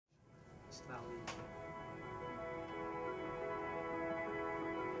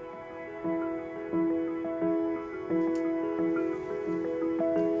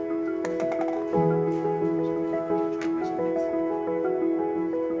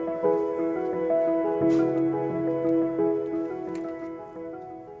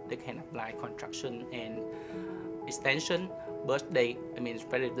They can apply contraction and extension, but they,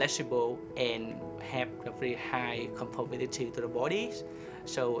 very flexible and have a very high conformity to the body.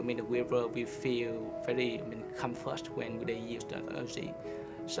 So, the wearer will feel very, comfort when they use the technology.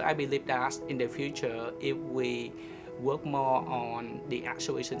 So I believe that in the future, if we work more on the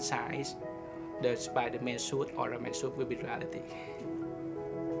actual exercise, the Spider-Man suit or the man suit will be reality.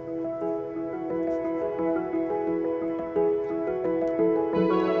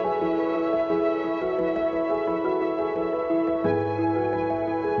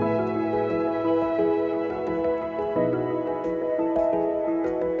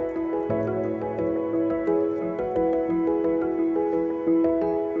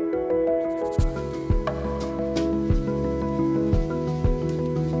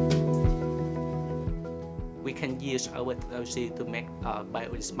 We can use our technology to make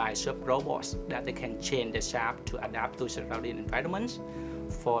bio-inspired robots that they can change the shape to adapt to surrounding environments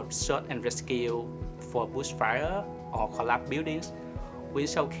for search and rescue, for bushfire or collapsed buildings. We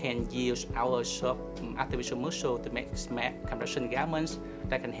also can use our artificial muscle to make smart compression garments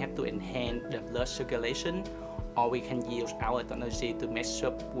that can help to enhance the blood circulation, or we can use our technology to make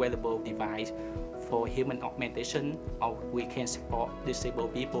wearable device for human augmentation, or we can support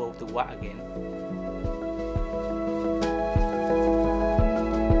disabled people to walk again.